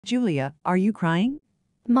Julia, are you crying?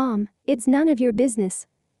 Mom, it's none of your business.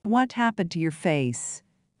 What happened to your face?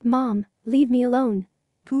 Mom, leave me alone.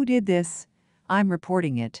 Who did this? I'm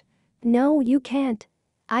reporting it. No, you can't.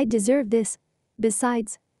 I deserve this.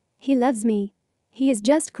 Besides, he loves me. He is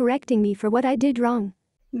just correcting me for what I did wrong.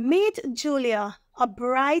 Meet Julia, a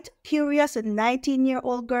bright, curious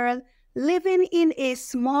 19-year-old girl living in a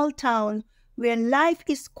small town where life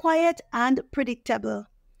is quiet and predictable.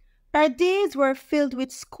 Her days were filled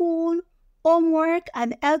with school, homework,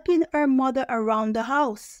 and helping her mother around the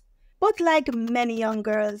house. But like many young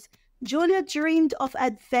girls, Julia dreamed of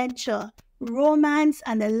adventure, romance,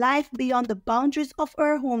 and a life beyond the boundaries of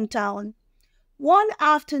her hometown. One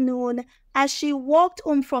afternoon, as she walked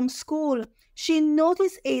home from school, she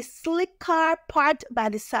noticed a slick car parked by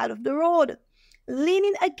the side of the road.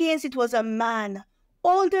 Leaning against it was a man,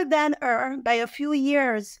 older than her by a few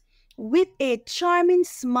years, with a charming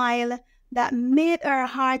smile that made her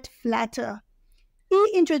heart flutter.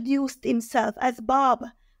 He introduced himself as Bob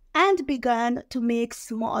and began to make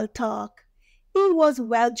small talk. He was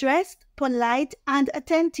well-dressed, polite, and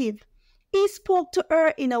attentive. He spoke to her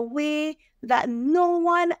in a way that no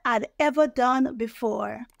one had ever done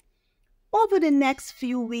before. Over the next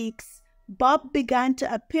few weeks, Bob began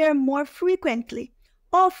to appear more frequently,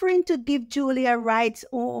 offering to give Julia rides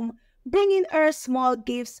home, bringing her small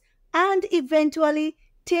gifts, and eventually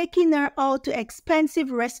taking her out to expensive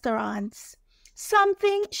restaurants,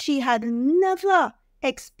 something she had never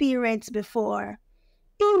experienced before.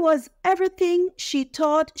 He was everything she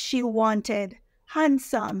thought she wanted: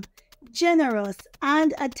 handsome, generous,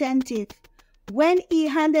 and attentive. When he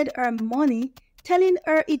handed her money, telling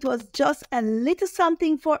her it was just a little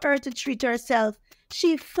something for her to treat herself,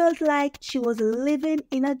 she felt like she was living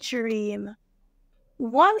in a dream.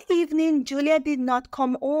 One evening, Julia did not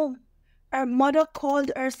come home. Her mother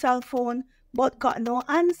called her cell phone but got no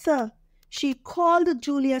answer. She called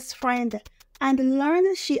Julia's friend and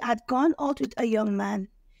learned she had gone out with a young man.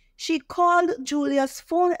 She called Julia's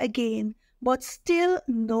phone again, but still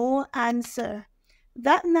no answer.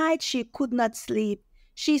 That night she could not sleep.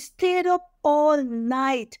 She stayed up all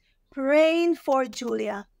night praying for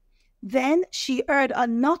Julia. Then she heard a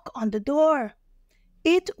knock on the door.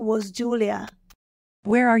 It was Julia.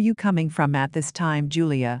 Where are you coming from at this time,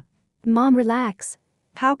 Julia? Mom, relax.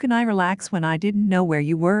 How can I relax when I didn't know where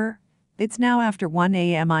you were? It's now after 1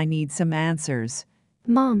 a.m. I need some answers.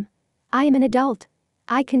 Mom, I am an adult.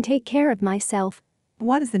 I can take care of myself.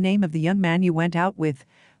 What is the name of the young man you went out with?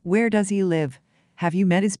 Where does he live? Have you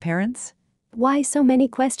met his parents? Why so many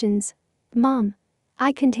questions? Mom,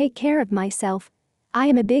 I can take care of myself. I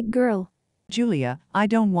am a big girl. Julia, I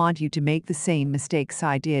don't want you to make the same mistakes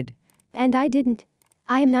I did. And I didn't.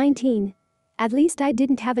 I am 19. At least I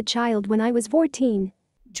didn't have a child when I was 14.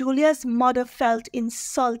 Julia's mother felt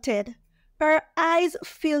insulted. Her eyes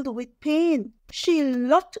filled with pain. She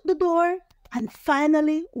locked the door and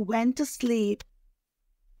finally went to sleep.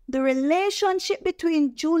 The relationship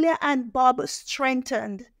between Julia and Bob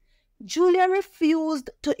strengthened. Julia refused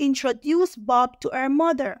to introduce Bob to her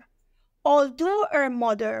mother. Although her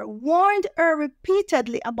mother warned her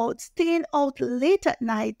repeatedly about staying out late at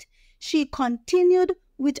night, she continued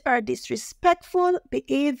with her disrespectful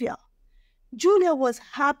behavior. Julia was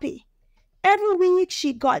happy. Every week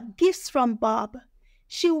she got gifts from Bob.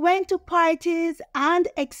 She went to parties and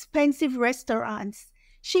expensive restaurants.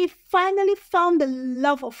 She finally found the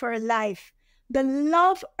love of her life, the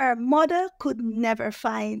love her mother could never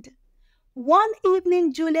find. One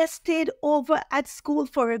evening, Julia stayed over at school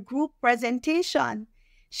for a group presentation.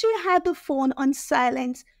 She had the phone on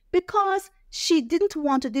silent because she didn't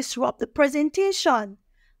want to disrupt the presentation.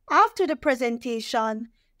 After the presentation,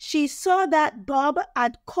 she saw that Bob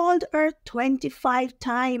had called her 25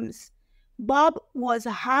 times. Bob was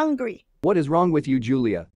hungry. What is wrong with you,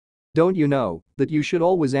 Julia? Don't you know that you should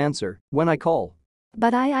always answer when I call?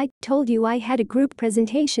 But I told you I had a group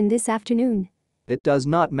presentation this afternoon. It does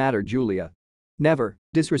not matter, Julia. Never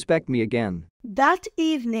disrespect me again. That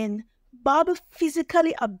evening, Bob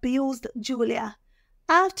physically abused Julia.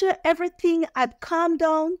 After everything had calmed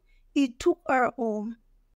down, he took her home.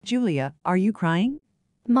 Julia, are you crying?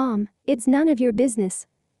 Mom, it's none of your business.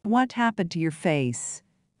 What happened to your face?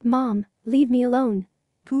 Mom, leave me alone.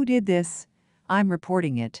 Who did this? I'm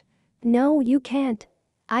reporting it. No, you can't.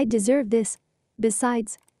 I deserve this.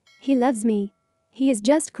 Besides, he loves me. He is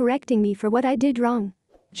just correcting me for what I did wrong.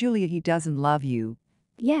 Julia, he doesn't love you.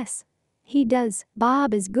 Yes, he does.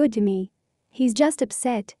 Bob is good to me. He's just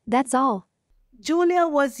upset, that's all. Julia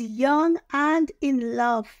was young and in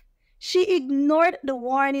love. She ignored the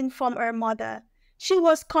warning from her mother. She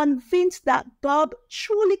was convinced that Bob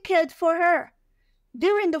truly cared for her.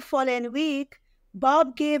 During the following week,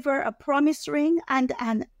 Bob gave her a promise ring and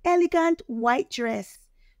an elegant white dress.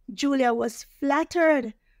 Julia was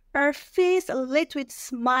flattered, her face lit with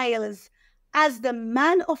smiles, as the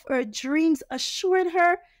man of her dreams assured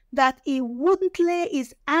her that he wouldn't lay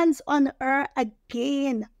his hands on her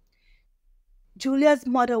again. Julia's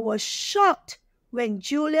mother was shocked when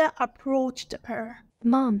Julia approached her.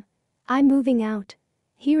 Mom, I'm moving out.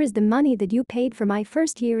 Here is the money that you paid for my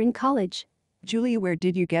first year in college. Julia, where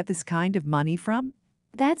did you get this kind of money from?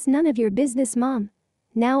 That's none of your business, Mom.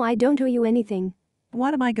 Now I don't owe you anything.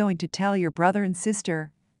 What am I going to tell your brother and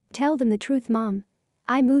sister? Tell them the truth, Mom.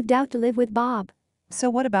 I moved out to live with Bob. So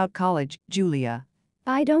what about college, Julia?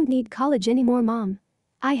 I don't need college anymore, Mom.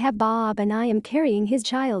 I have Bob and I am carrying his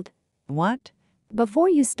child. What? Before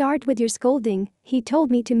you start with your scolding, he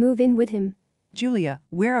told me to move in with him. Julia,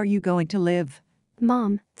 where are you going to live?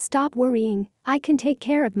 Mom, stop worrying. I can take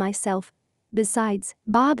care of myself. Besides,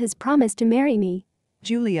 Bob has promised to marry me.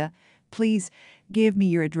 Julia, please give me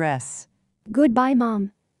your address. Goodbye,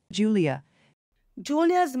 Mom. Julia.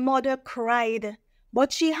 Julia's mother cried,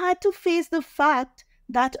 but she had to face the fact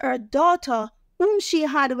that her daughter, whom she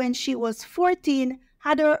had when she was 14,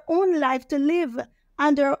 had her own life to live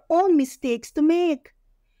and her own mistakes to make.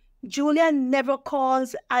 Julia never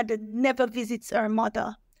calls and never visits her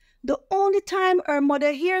mother. The only time her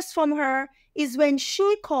mother hears from her is when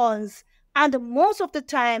she calls, and most of the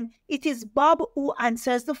time it is Bob who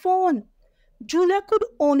answers the phone. Julia could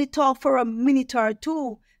only talk for a minute or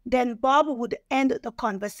two, then Bob would end the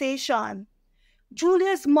conversation.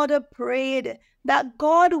 Julia's mother prayed that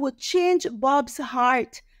God would change Bob's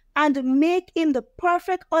heart and make him the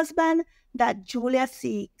perfect husband that Julia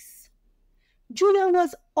seeks. Julia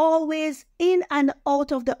was always in and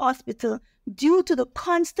out of the hospital due to the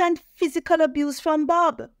constant physical abuse from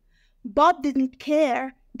Bob. Bob didn't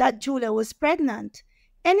care that Julia was pregnant.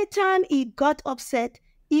 Anytime he got upset,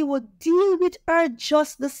 he would deal with her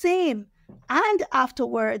just the same, and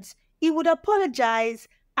afterwards he would apologize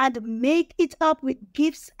and make it up with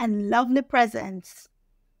gifts and lovely presents.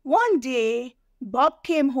 One day, Bob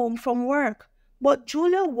came home from work, but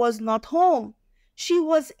Julia was not home. She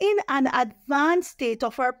was in an advanced state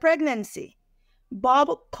of her pregnancy. Bob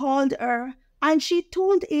called her and she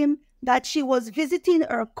told him that she was visiting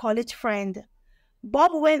her college friend.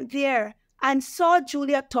 Bob went there and saw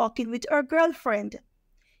Julia talking with her girlfriend.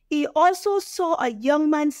 He also saw a young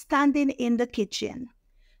man standing in the kitchen.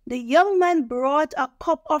 The young man brought a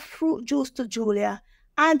cup of fruit juice to Julia,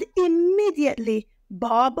 and immediately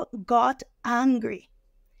Bob got angry.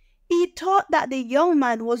 He thought that the young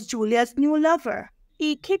man was Julia's new lover.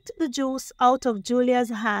 He kicked the juice out of Julia's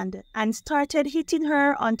hand and started hitting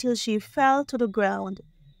her until she fell to the ground.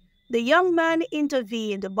 The young man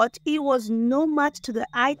intervened, but he was no match to the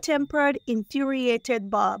high-tempered, infuriated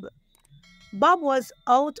Bob. Bob was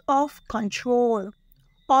out of control.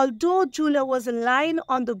 Although Julia was lying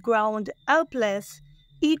on the ground helpless,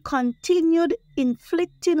 he continued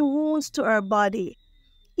inflicting wounds to her body.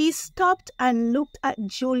 He stopped and looked at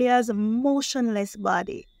Julia's motionless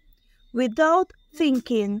body. Without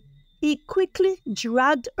thinking, he quickly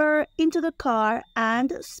dragged her into the car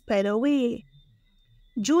and sped away.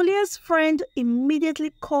 Julia's friend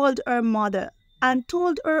immediately called her mother and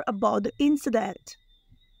told her about the incident.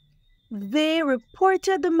 They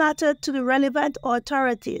reported the matter to the relevant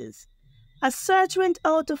authorities. A search went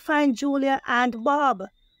out to find Julia and Bob,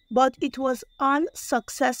 but it was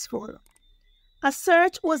unsuccessful. A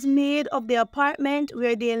search was made of the apartment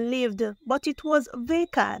where they lived, but it was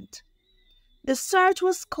vacant. The search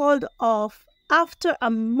was called off after a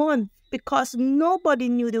month because nobody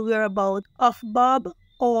knew the whereabouts of Bob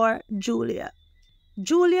or Julia.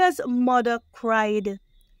 Julia's mother cried.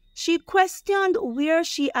 She questioned where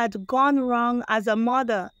she had gone wrong as a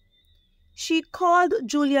mother. She called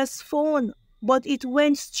Julia's phone, but it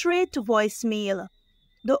went straight to voicemail.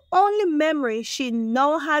 The only memory she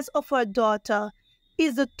now has of her daughter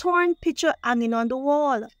is the torn picture hanging on the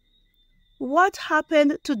wall. What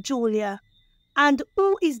happened to Julia? And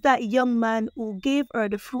who is that young man who gave her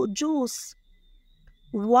the fruit juice?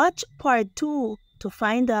 Watch part 2 to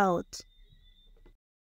find out.